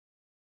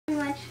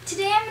Everyone,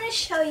 today I'm going to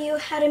show you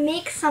how to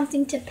make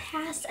something to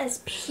pass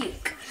as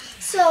puke.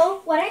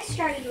 So what I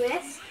started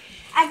with,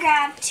 I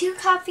grabbed 2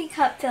 coffee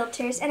cup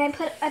filters and I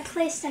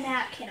placed a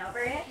napkin over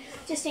it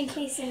just in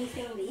case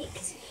anything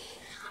leaked.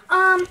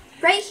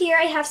 Right here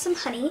I have some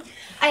honey.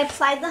 I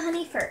applied the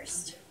honey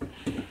first,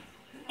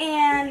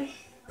 and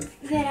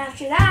then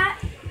after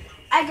that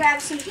I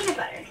grabbed some peanut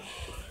butter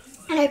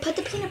and I put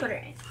the peanut butter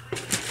in.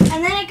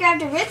 And then I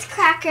grabbed a Ritz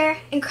cracker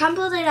and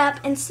crumbled it up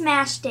and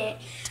smashed it.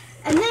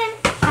 And then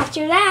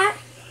after that,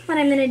 what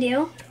I'm going to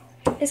do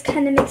is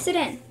kind of mix it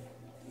in.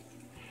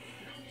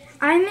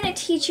 I'm going to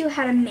teach you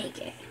how to make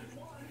it.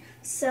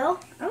 So,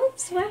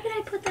 oops, why would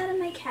I put that in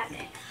my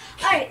cabinet?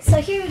 Alright, so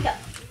here we go.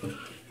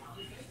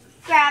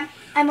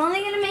 I'm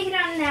only going to make it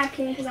on a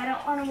napkin because I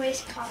don't want to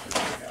waste coffee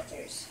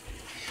filters.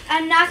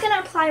 I'm not going to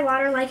apply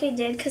water like I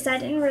did because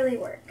that didn't really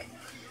work.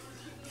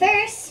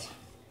 First,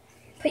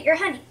 put your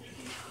honey,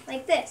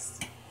 like this.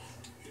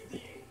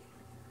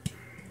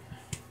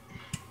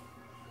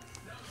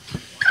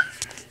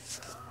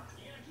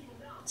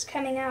 It's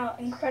coming out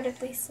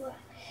incredibly slow.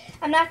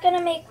 I'm not going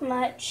to make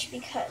much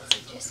because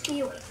it just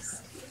be a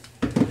waste.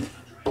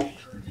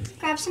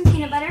 Grab some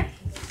peanut butter.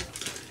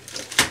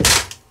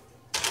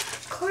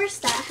 Of course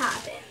that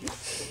happened.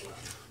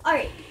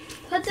 Alright,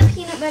 put the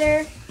peanut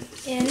butter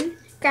in.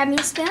 Grab me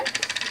a spoon.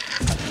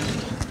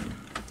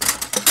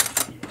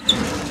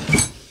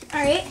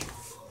 Alright,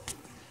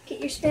 get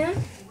your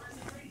spoon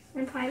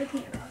and apply the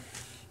peanut butter.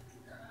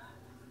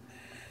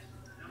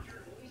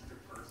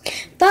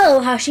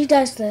 Follow how she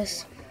does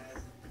this.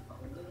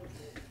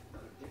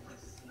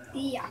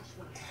 Yeah.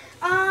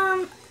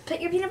 Put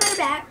your peanut butter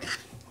back.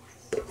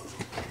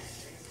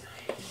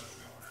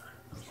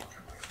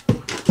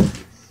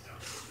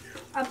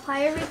 Apply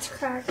a Ritz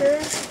cracker.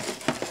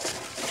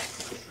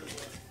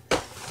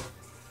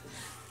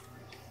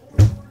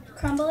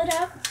 Crumble it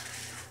up.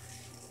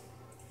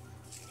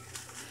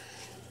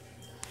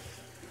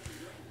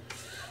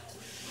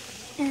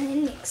 And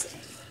then mix it.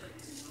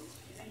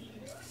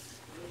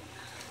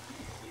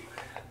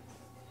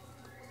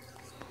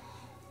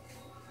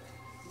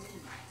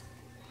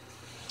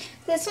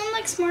 This one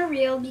looks more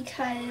real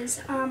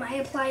because I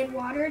applied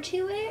water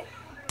to it.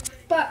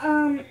 But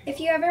if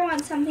you ever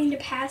want something to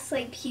pass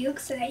like puke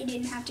so that you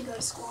didn't have to go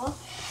to school,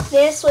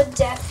 this would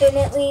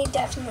definitely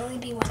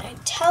be what I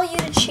tell you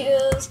to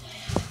choose.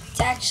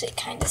 It's actually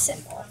kind of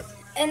simple.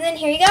 And then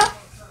here you go.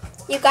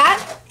 You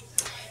got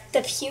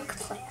the puke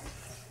plan.